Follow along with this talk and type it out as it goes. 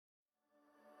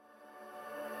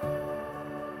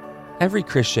Every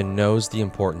Christian knows the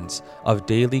importance of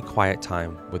daily quiet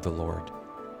time with the Lord.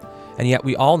 And yet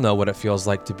we all know what it feels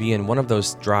like to be in one of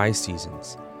those dry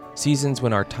seasons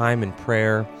when our time in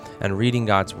prayer and reading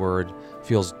God's Word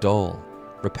feels dull,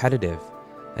 repetitive,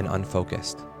 and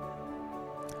unfocused.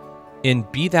 In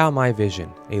Be Thou My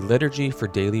Vision, a liturgy for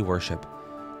daily worship,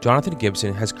 Jonathan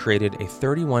Gibson has created a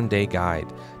 31-day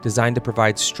guide designed to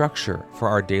provide structure for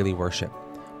our daily worship,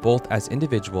 both as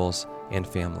individuals and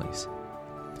families.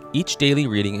 Each daily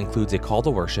reading includes a call to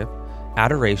worship,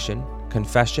 adoration,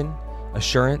 confession,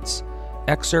 assurance,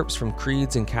 excerpts from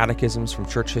creeds and catechisms from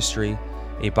church history,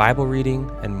 a Bible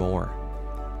reading, and more.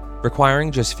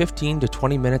 Requiring just 15 to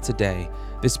 20 minutes a day,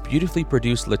 this beautifully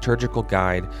produced liturgical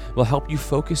guide will help you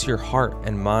focus your heart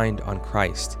and mind on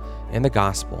Christ and the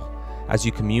gospel as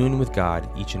you commune with God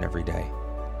each and every day.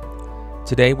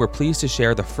 Today, we're pleased to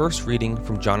share the first reading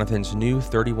from Jonathan's new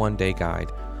 31-day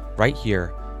guide right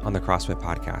here on the CrossFit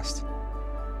Podcast.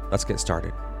 Let's get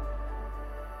started.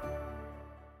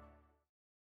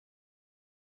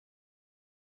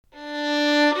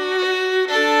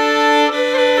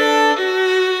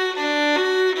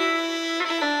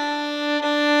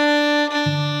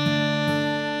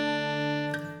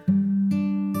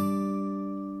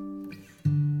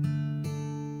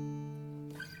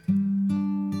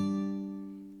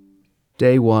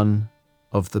 Day 1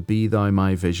 of the Be Thou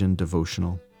My Vision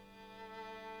devotional.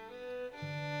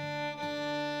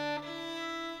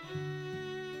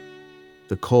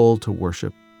 The call to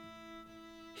worship.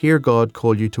 Hear God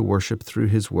call you to worship through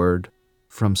His Word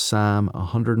from Psalm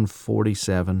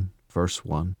 147, verse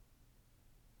 1.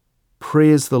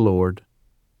 Praise the Lord,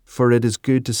 for it is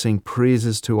good to sing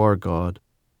praises to our God,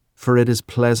 for it is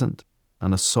pleasant,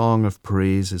 and a song of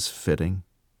praise is fitting.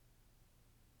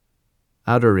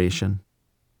 Adoration.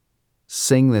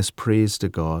 Sing this praise to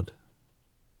God.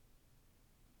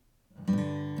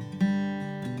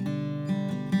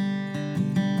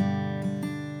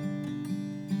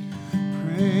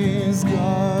 Praise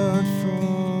God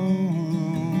from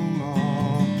whom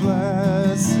all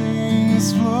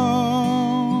blessings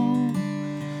flow.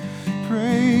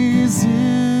 Praise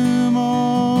Him,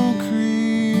 all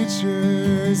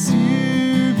creatures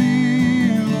here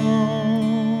below.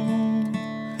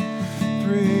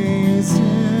 Praise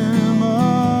Him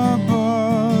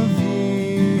above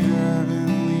the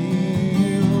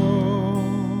heavenly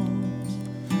host.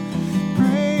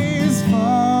 Praise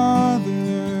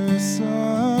Father,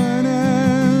 Son,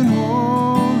 and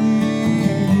Holy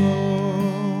Ghost.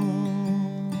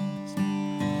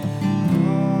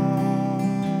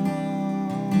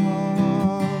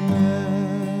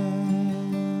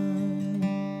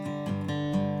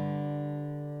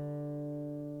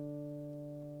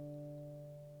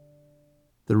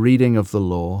 The reading of the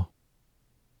law.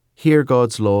 Hear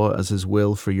God's law as His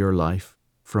will for your life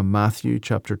from Matthew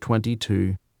chapter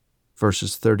 22,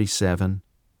 verses 37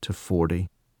 to 40.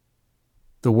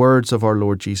 The words of our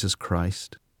Lord Jesus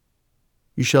Christ.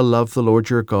 You shall love the Lord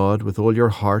your God with all your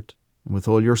heart, and with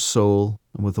all your soul,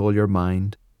 and with all your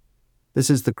mind. This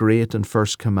is the great and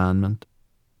first commandment,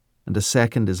 and a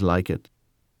second is like it.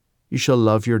 You shall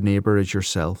love your neighbour as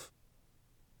yourself.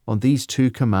 On these two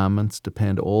commandments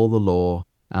depend all the law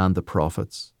and the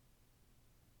prophets.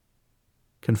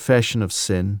 Confession of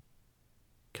sin.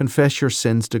 Confess your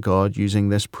sins to God using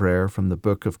this prayer from the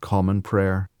Book of Common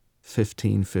Prayer,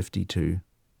 1552.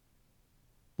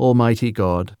 Almighty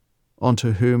God,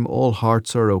 unto whom all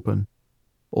hearts are open,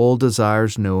 all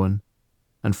desires known,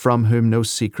 and from whom no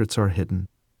secrets are hidden,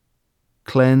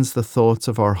 cleanse the thoughts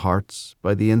of our hearts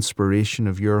by the inspiration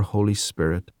of your Holy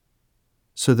Spirit,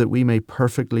 so that we may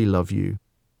perfectly love you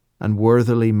and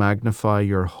worthily magnify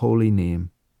your holy name,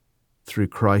 through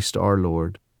Christ our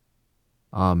Lord.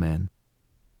 Amen.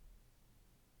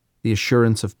 The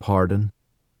assurance of pardon.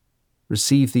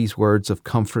 Receive these words of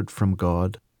comfort from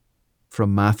God,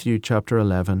 from Matthew chapter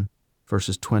 11,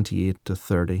 verses 28 to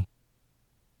 30.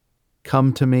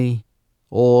 Come to me,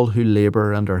 all who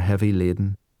labour and are heavy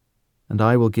laden, and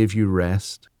I will give you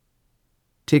rest.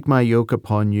 Take my yoke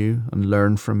upon you and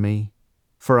learn from me,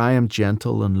 for I am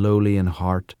gentle and lowly in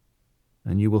heart,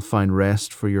 and you will find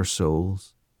rest for your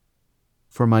souls.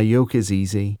 For my yoke is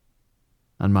easy,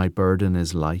 and my burden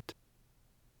is light.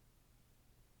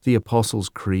 The Apostles'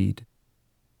 Creed.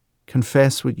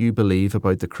 Confess what you believe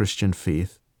about the Christian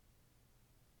faith.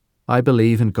 I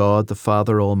believe in God the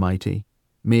Father Almighty,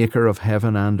 maker of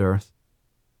heaven and earth.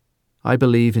 I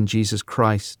believe in Jesus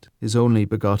Christ, His only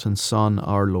begotten Son,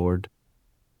 our Lord,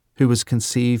 who was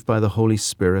conceived by the Holy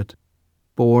Spirit,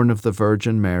 born of the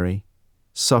Virgin Mary,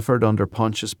 suffered under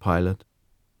Pontius Pilate,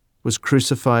 was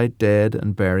crucified, dead,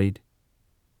 and buried.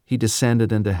 He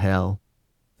descended into hell.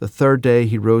 The third day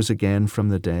he rose again from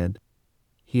the dead.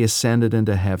 He ascended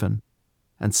into heaven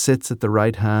and sits at the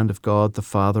right hand of God the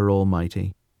Father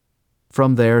Almighty.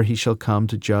 From there he shall come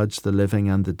to judge the living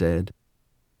and the dead.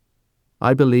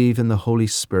 I believe in the Holy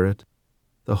Spirit,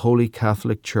 the Holy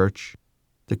Catholic Church,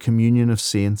 the communion of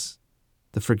saints,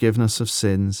 the forgiveness of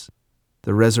sins,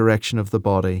 the resurrection of the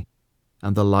body,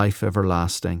 and the life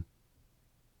everlasting.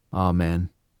 Amen.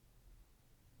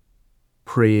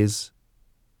 Praise.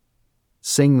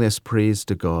 Sing this praise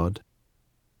to God.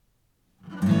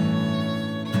 Glory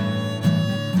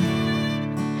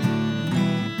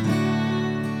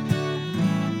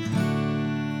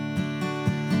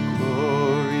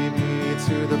be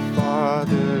to the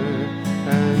Father,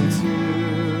 and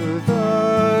to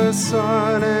the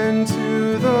Son, and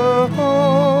to the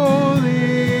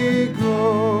Holy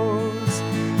Ghost,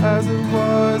 as it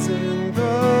was in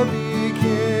the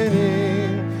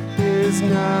beginning, is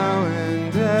now,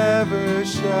 and ever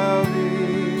shall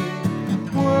be,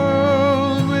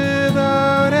 world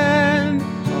without end.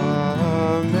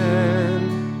 Amen.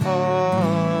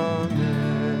 Amen.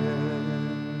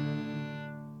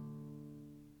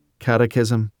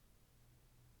 Catechism.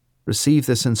 Receive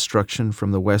this instruction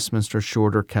from the Westminster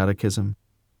Shorter Catechism,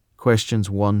 questions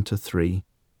 1 to 3.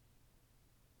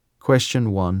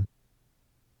 Question 1.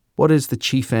 What is the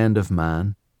chief end of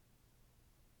man?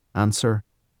 Answer.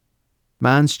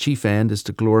 Man's chief end is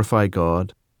to glorify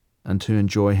God and to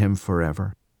enjoy Him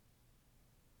forever.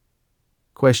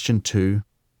 Question 2.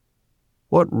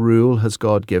 What rule has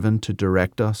God given to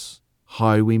direct us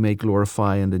how we may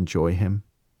glorify and enjoy Him?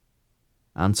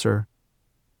 Answer.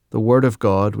 The Word of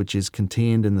God, which is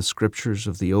contained in the Scriptures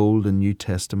of the Old and New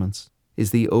Testaments, is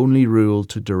the only rule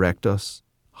to direct us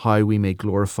how we may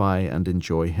glorify and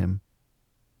enjoy Him.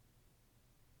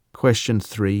 Question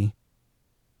 3.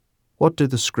 What do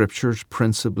the Scriptures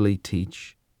principally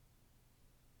teach?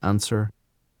 Answer.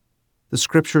 The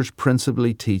Scriptures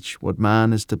principally teach what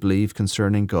man is to believe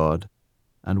concerning God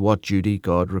and what duty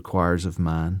God requires of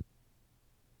man.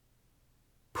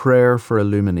 Prayer for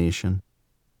illumination.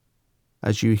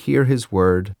 As you hear His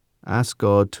word, ask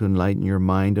God to enlighten your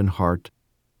mind and heart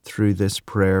through this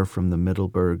prayer from the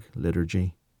Middelburg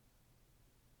Liturgy.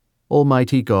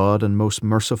 Almighty God and most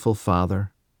merciful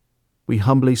Father, we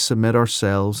humbly submit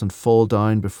ourselves and fall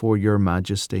down before your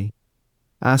majesty,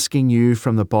 asking you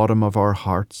from the bottom of our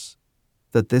hearts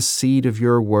that this seed of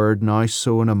your word now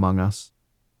sown among us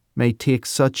may take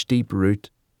such deep root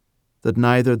that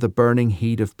neither the burning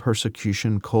heat of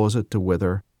persecution cause it to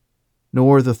wither,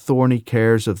 nor the thorny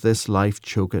cares of this life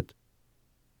choke it,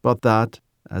 but that,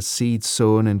 as seed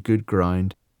sown in good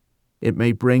ground, it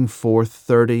may bring forth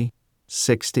 30,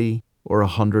 60, or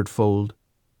 100-fold,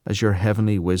 as your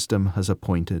heavenly wisdom has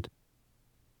appointed.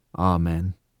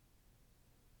 Amen.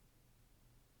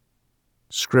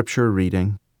 Scripture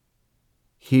reading.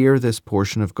 Hear this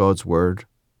portion of God's Word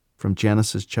from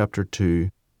Genesis chapter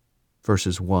 2,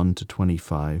 verses 1 to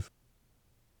 25.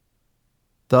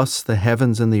 Thus the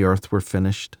heavens and the earth were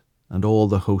finished, and all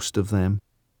the host of them.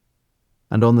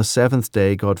 And on the seventh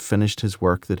day God finished his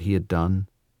work that he had done,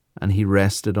 and he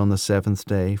rested on the seventh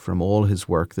day from all his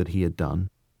work that he had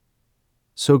done.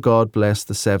 So God blessed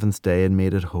the seventh day and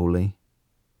made it holy,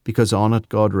 because on it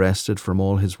God rested from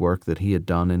all his work that he had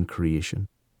done in creation.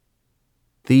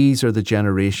 These are the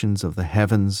generations of the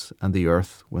heavens and the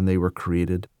earth when they were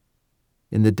created,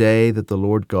 in the day that the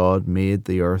Lord God made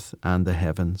the earth and the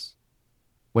heavens,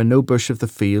 when no bush of the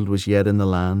field was yet in the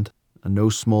land, and no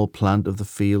small plant of the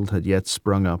field had yet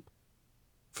sprung up.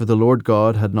 For the Lord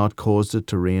God had not caused it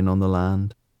to rain on the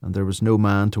land, and there was no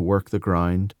man to work the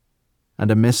ground, and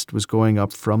a mist was going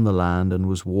up from the land, and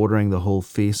was watering the whole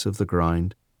face of the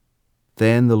ground.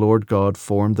 Then the Lord God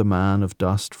formed the man of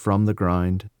dust from the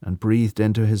ground, and breathed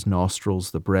into his nostrils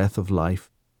the breath of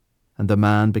life, and the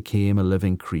man became a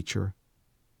living creature.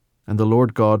 And the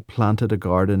Lord God planted a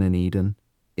garden in Eden,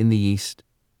 in the east,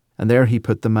 and there he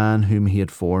put the man whom he had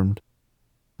formed.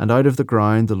 And out of the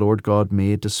ground the Lord God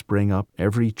made to spring up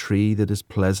every tree that is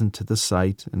pleasant to the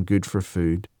sight and good for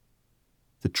food.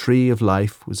 The tree of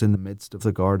life was in the midst of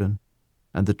the garden,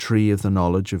 and the tree of the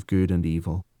knowledge of good and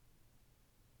evil.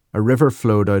 A river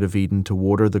flowed out of Eden to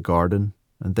water the garden,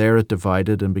 and there it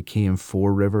divided and became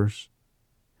 4 rivers.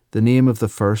 The name of the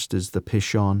first is the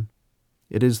Pishon.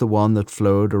 It is the one that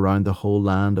flowed around the whole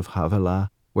land of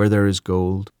Havilah, where there is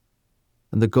gold.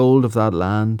 And the gold of that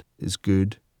land is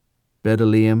good.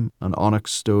 Bdellium and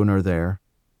onyx stone are there.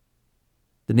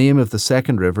 The name of the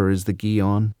second river is the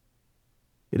Gihon.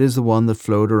 It is the one that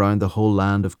flowed around the whole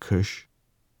land of Cush.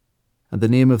 And the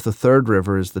name of the third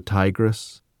river is the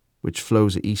Tigris, which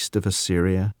flows east of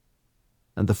Assyria.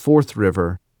 And the fourth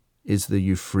river is the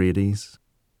Euphrates.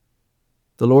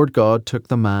 The Lord God took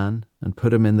the man and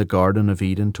put him in the Garden of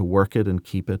Eden to work it and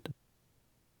keep it.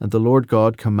 And the Lord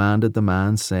God commanded the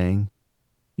man, saying,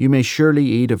 You may surely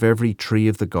eat of every tree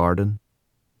of the garden,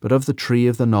 but of the tree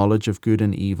of the knowledge of good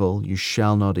and evil you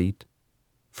shall not eat,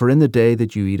 for in the day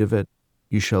that you eat of it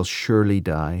you shall surely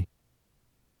die.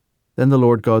 Then the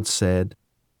Lord God said,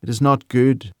 It is not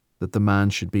good that the man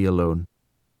should be alone.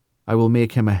 I will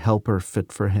make him a helper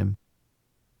fit for him.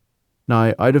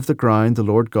 Now out of the ground the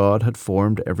Lord God had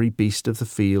formed every beast of the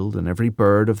field and every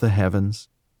bird of the heavens,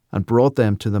 and brought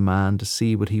them to the man to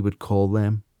see what he would call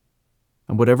them.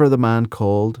 And whatever the man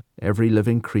called every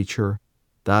living creature,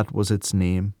 that was its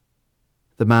name.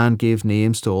 The man gave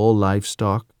names to all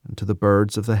livestock, and to the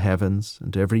birds of the heavens,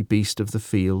 and to every beast of the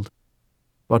field.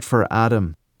 But for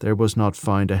Adam there was not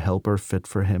found a helper fit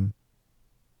for him.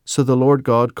 So the Lord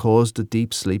God caused a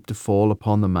deep sleep to fall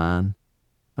upon the man,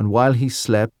 and while he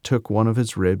slept took one of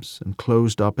his ribs, and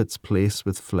closed up its place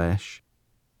with flesh.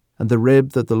 And the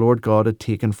rib that the Lord God had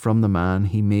taken from the man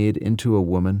he made into a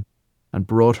woman, and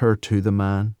brought her to the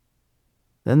man.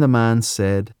 Then the man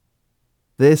said,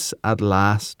 This at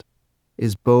last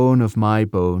is bone of my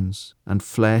bones, and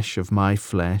flesh of my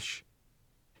flesh.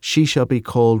 She shall be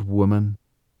called woman,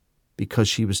 because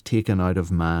she was taken out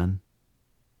of man.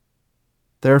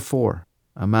 Therefore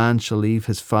a man shall leave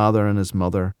his father and his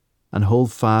mother, and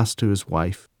hold fast to his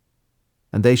wife,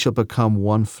 and they shall become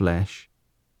one flesh.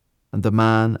 And the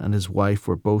man and his wife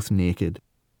were both naked,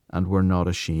 and were not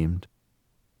ashamed.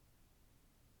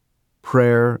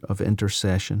 Prayer of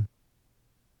intercession.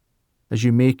 As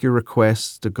you make your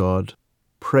requests to God,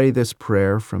 pray this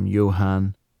prayer from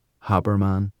Johann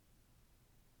Habermann.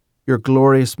 Your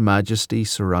glorious majesty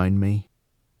surround me.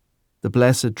 The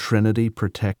blessed Trinity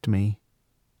protect me,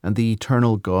 and the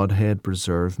eternal Godhead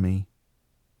preserve me.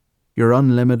 Your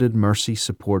unlimited mercy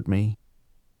support me.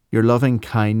 Your loving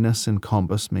kindness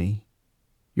encompass me.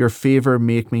 Your favour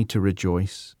make me to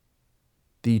rejoice.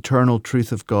 The eternal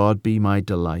truth of God be my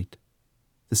delight.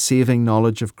 The saving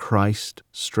knowledge of Christ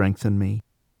strengthen me,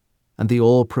 and the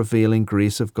all-prevailing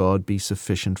grace of God be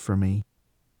sufficient for me.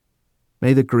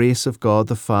 May the grace of God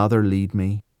the Father lead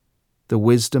me, the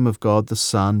wisdom of God the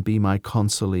Son be my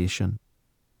consolation,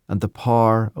 and the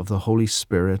power of the Holy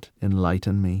Spirit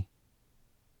enlighten me.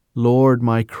 Lord,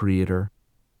 my Creator,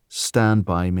 stand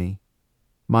by me.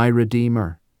 My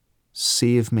Redeemer,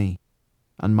 save me,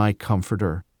 and my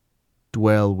Comforter,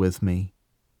 dwell with me.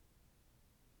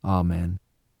 Amen.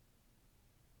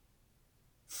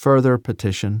 Further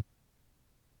petition.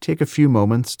 Take a few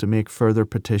moments to make further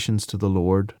petitions to the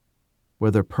Lord,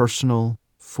 whether personal,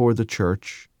 for the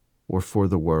church, or for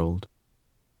the world.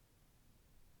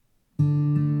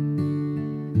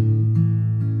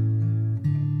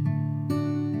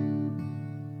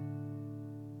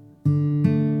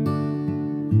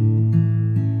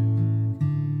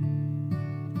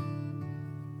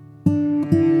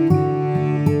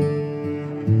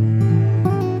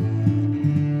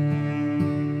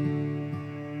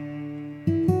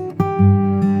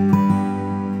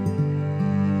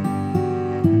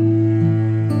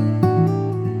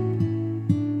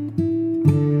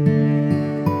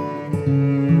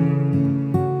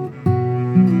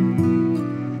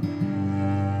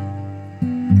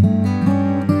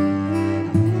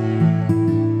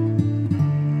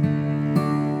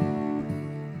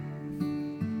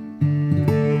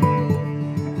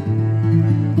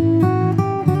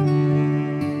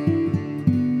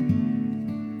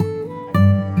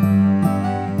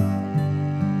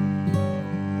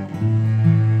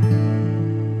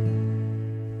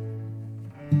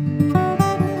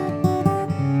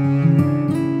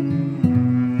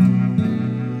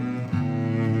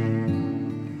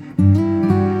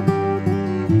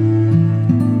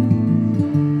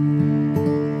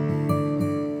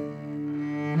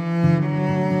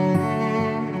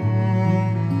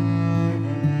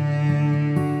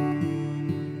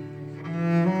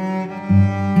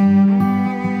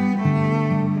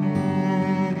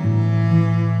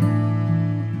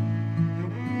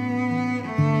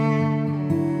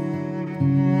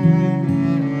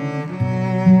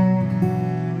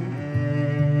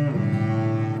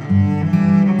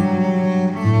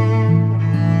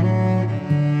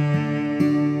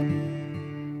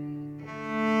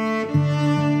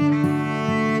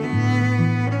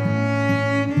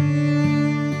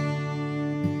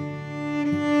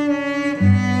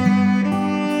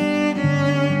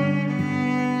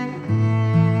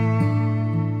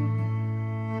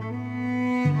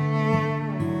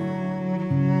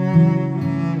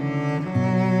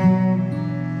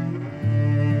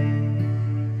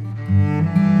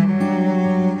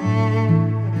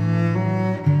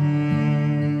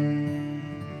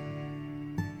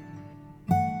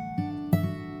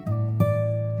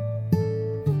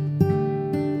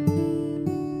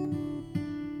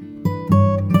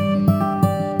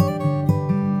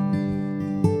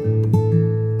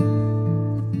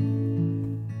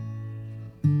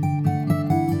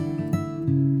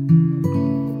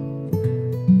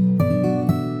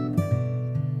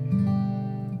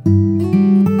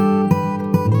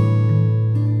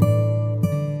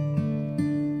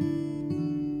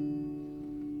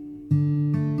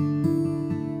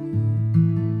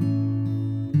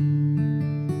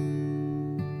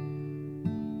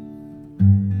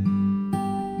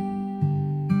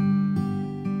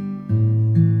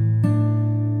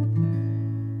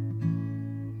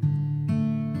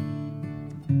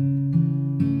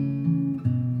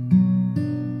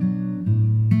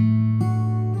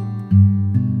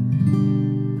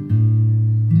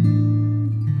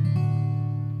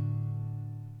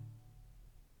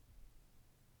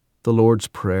 The Lord's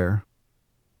Prayer.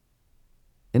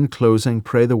 In closing,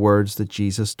 pray the words that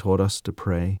Jesus taught us to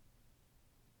pray.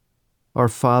 Our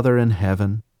Father in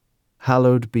heaven,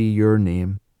 hallowed be your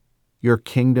name. Your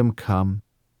kingdom come,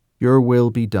 your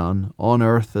will be done, on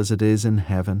earth as it is in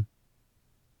heaven.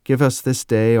 Give us this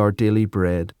day our daily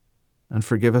bread, and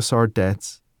forgive us our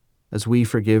debts, as we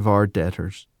forgive our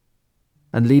debtors.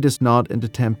 And lead us not into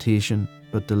temptation,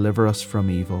 but deliver us from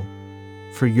evil.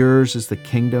 For yours is the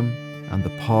kingdom, and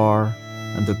the power,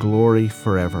 and the glory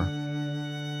forever.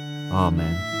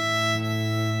 Amen.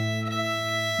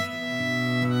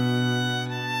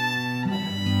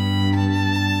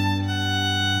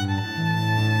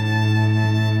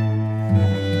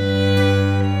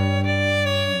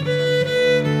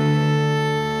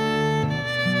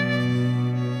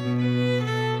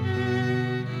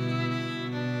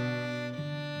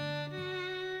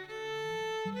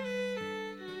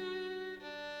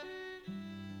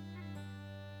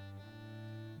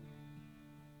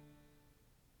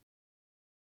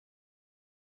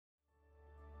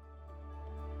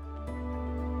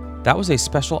 That was a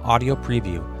special audio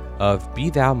preview of Be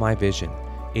Thou My Vision,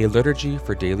 a liturgy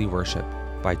for daily worship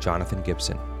by Jonathan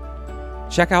Gibson.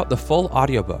 Check out the full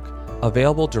audiobook,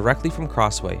 available directly from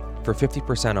Crossway for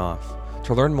 50% off.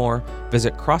 To learn more,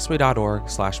 visit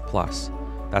crossway.org/plus.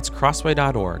 That's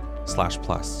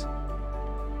crossway.org/plus.